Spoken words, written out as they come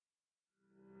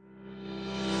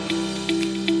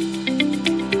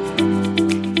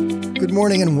Good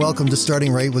morning and welcome to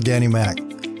Starting Right with Danny Mac.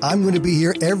 I'm going to be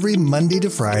here every Monday to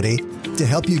Friday to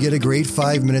help you get a great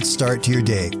 5-minute start to your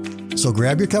day. So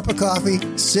grab your cup of coffee,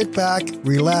 sit back,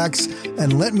 relax,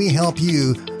 and let me help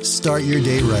you start your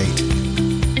day right.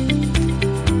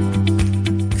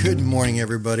 Good morning,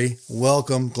 everybody.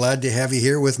 Welcome. Glad to have you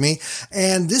here with me.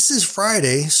 And this is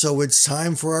Friday, so it's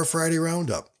time for our Friday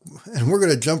Roundup. And we're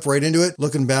going to jump right into it,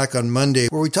 looking back on Monday,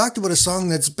 where we talked about a song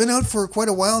that's been out for quite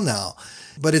a while now,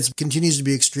 but it continues to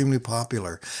be extremely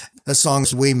popular. That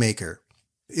song's Waymaker.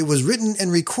 It was written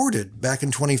and recorded back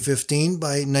in 2015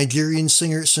 by Nigerian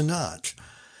singer Sinach.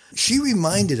 She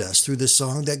reminded us through this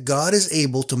song that God is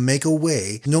able to make a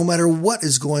way no matter what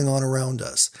is going on around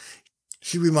us.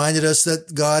 She reminded us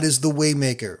that God is the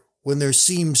Waymaker when there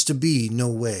seems to be no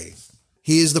way.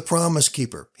 He is the promise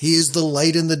keeper. He is the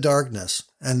light in the darkness,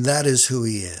 and that is who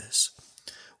he is.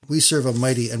 We serve a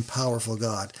mighty and powerful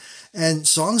God. And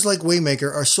songs like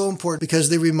Waymaker are so important because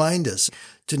they remind us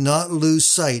to not lose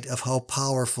sight of how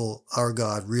powerful our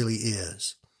God really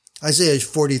is. Isaiah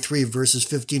 43 verses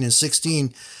 15 and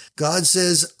 16, God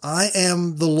says, I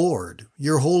am the Lord,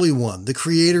 your Holy One, the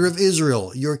Creator of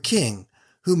Israel, your King,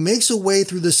 who makes a way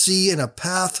through the sea and a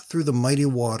path through the mighty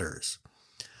waters.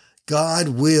 God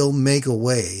will make a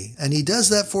way, and he does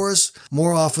that for us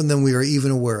more often than we are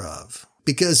even aware of,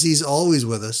 because he's always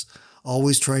with us,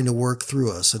 always trying to work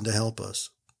through us and to help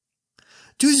us.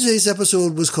 Tuesday's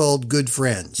episode was called Good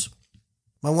Friends.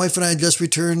 My wife and I had just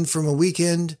returned from a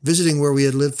weekend visiting where we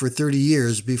had lived for 30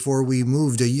 years before we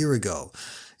moved a year ago.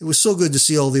 It was so good to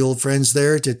see all the old friends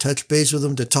there, to touch base with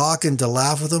them, to talk and to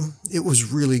laugh with them. It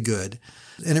was really good.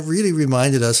 And it really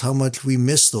reminded us how much we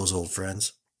miss those old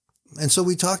friends. And so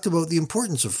we talked about the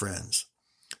importance of friends.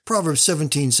 Proverbs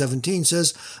 17:17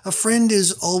 says, a friend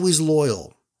is always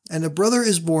loyal, and a brother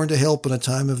is born to help in a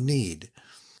time of need.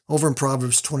 Over in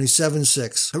Proverbs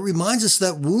 27:6, it reminds us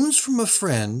that wounds from a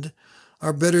friend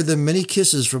are better than many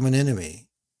kisses from an enemy,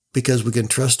 because we can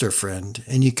trust our friend,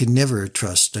 and you can never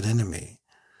trust an enemy.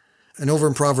 And over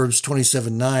in Proverbs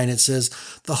 27:9, it says,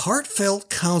 the heartfelt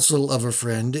counsel of a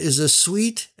friend is as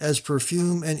sweet as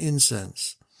perfume and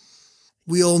incense.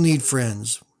 We all need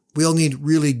friends. We all need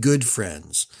really good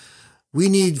friends. We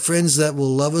need friends that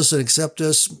will love us and accept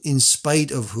us in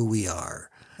spite of who we are,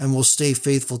 and will stay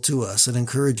faithful to us and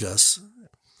encourage us.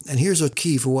 And here's a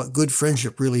key for what good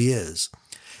friendship really is.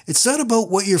 It's not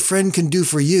about what your friend can do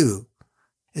for you.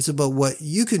 It's about what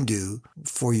you can do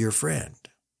for your friend.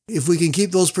 If we can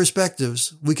keep those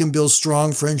perspectives, we can build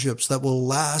strong friendships that will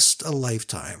last a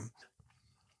lifetime.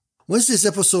 Wednesday's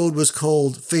episode was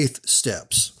called Faith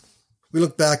Steps. We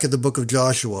look back at the book of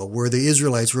Joshua, where the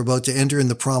Israelites were about to enter in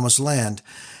the promised land,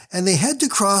 and they had to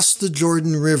cross the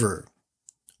Jordan River.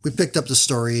 We picked up the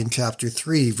story in chapter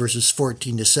 3, verses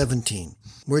 14 to 17,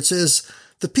 where it says,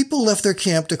 the people left their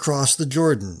camp to cross the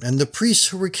Jordan, and the priests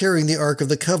who were carrying the Ark of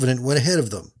the Covenant went ahead of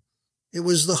them. It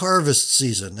was the harvest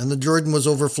season, and the Jordan was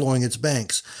overflowing its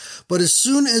banks. But as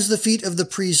soon as the feet of the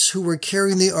priests who were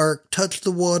carrying the ark touched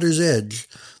the water's edge,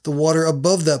 the water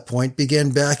above that point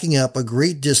began backing up a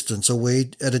great distance away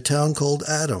at a town called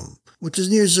Adam, which is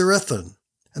near Zarethan.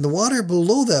 And the water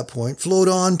below that point flowed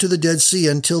on to the Dead Sea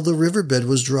until the riverbed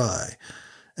was dry.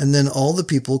 And then all the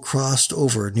people crossed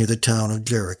over near the town of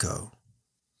Jericho.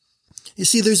 You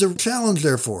see, there's a challenge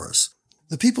there for us.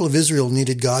 The people of Israel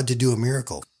needed God to do a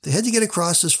miracle. They had to get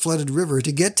across this flooded river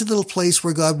to get to the place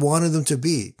where God wanted them to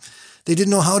be. They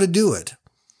didn't know how to do it.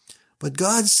 But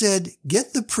God said,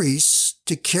 get the priests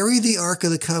to carry the Ark of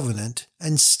the Covenant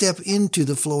and step into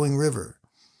the flowing river.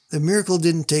 The miracle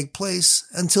didn't take place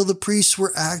until the priests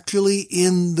were actually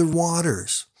in the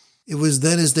waters. It was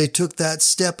then as they took that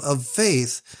step of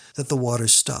faith that the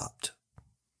waters stopped.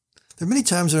 There are many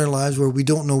times in our lives where we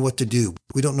don't know what to do.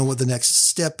 We don't know what the next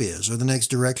step is or the next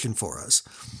direction for us.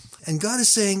 And God is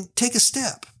saying, take a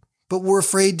step. But we're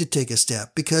afraid to take a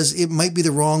step because it might be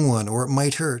the wrong one or it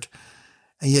might hurt.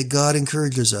 And yet God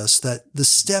encourages us that the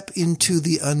step into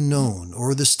the unknown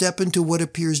or the step into what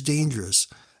appears dangerous,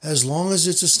 as long as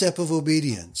it's a step of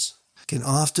obedience, can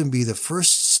often be the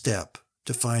first step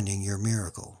to finding your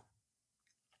miracle.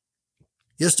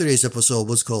 Yesterday's episode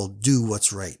was called Do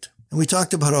What's Right. And we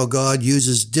talked about how God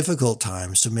uses difficult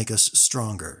times to make us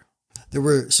stronger. There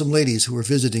were some ladies who were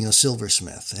visiting a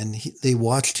silversmith, and they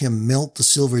watched him melt the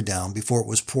silver down before it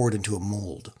was poured into a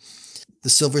mold. The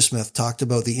silversmith talked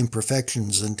about the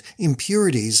imperfections and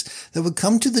impurities that would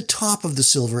come to the top of the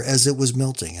silver as it was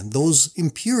melting, and those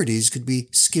impurities could be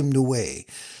skimmed away,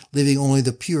 leaving only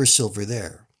the pure silver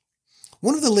there.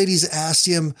 One of the ladies asked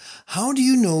him, how do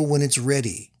you know when it's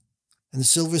ready? And the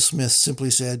silversmith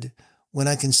simply said, when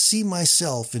I can see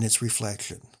myself in its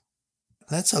reflection.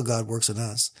 That's how God works in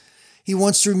us. He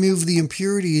wants to remove the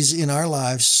impurities in our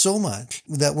lives so much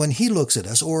that when he looks at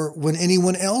us or when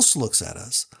anyone else looks at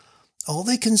us, all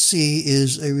they can see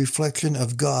is a reflection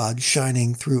of God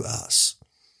shining through us.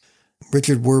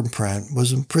 Richard Wurmbrand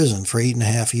was in prison for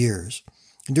 8.5 years.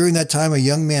 During that time, a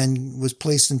young man was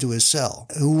placed into his cell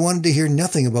who wanted to hear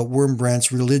nothing about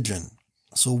Wurmbrand's religion.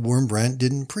 So Wurmbrand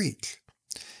didn't preach.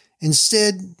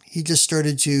 Instead, he just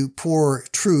started to pour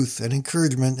truth and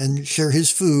encouragement and share his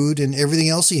food and everything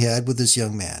else he had with this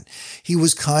young man. He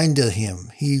was kind to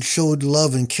him. He showed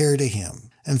love and care to him.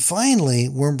 And finally,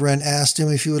 Wurmbrand asked him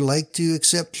if he would like to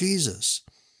accept Jesus.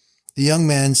 The young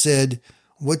man said,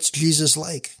 "What's Jesus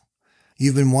like?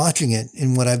 You've been watching it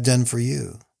in what I've done for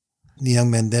you." The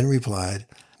young man then replied,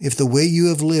 "If the way you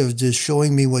have lived is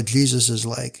showing me what Jesus is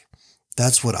like,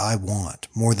 that's what I want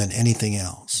more than anything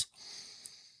else."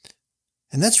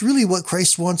 And that's really what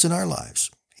Christ wants in our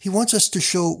lives. He wants us to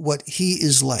show what he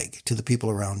is like to the people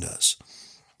around us.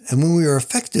 And when we are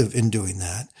effective in doing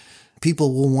that,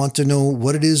 people will want to know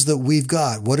what it is that we've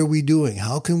got. What are we doing?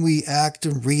 How can we act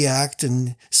and react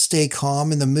and stay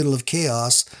calm in the middle of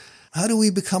chaos? How do we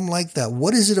become like that?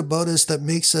 What is it about us that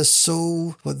makes us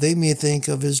so, what they may think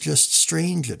of as just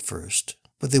strange at first,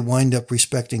 but they wind up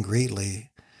respecting greatly,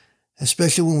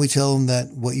 especially when we tell them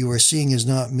that what you are seeing is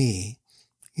not me.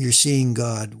 You're seeing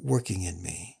God working in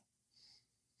me.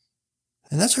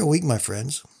 And that's our week, my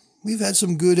friends. We've had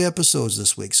some good episodes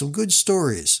this week, some good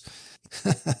stories.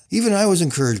 Even I was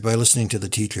encouraged by listening to the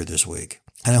teacher this week,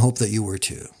 and I hope that you were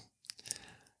too.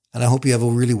 And I hope you have a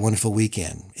really wonderful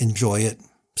weekend. Enjoy it.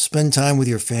 Spend time with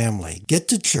your family. Get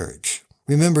to church.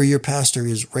 Remember, your pastor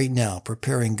is right now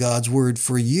preparing God's word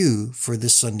for you for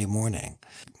this Sunday morning.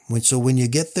 So when you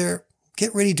get there,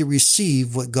 get ready to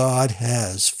receive what God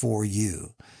has for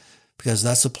you, because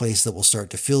that's a place that will start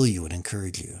to fill you and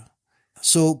encourage you.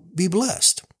 So be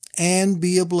blessed and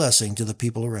be a blessing to the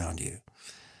people around you.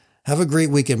 Have a great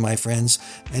weekend, my friends,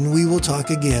 and we will talk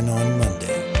again on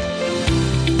Monday.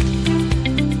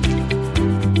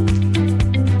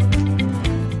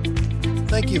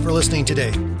 Thank you for listening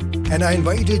today, and I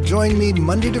invite you to join me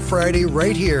Monday to Friday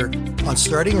right here on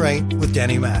Starting Right with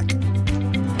Danny Mack.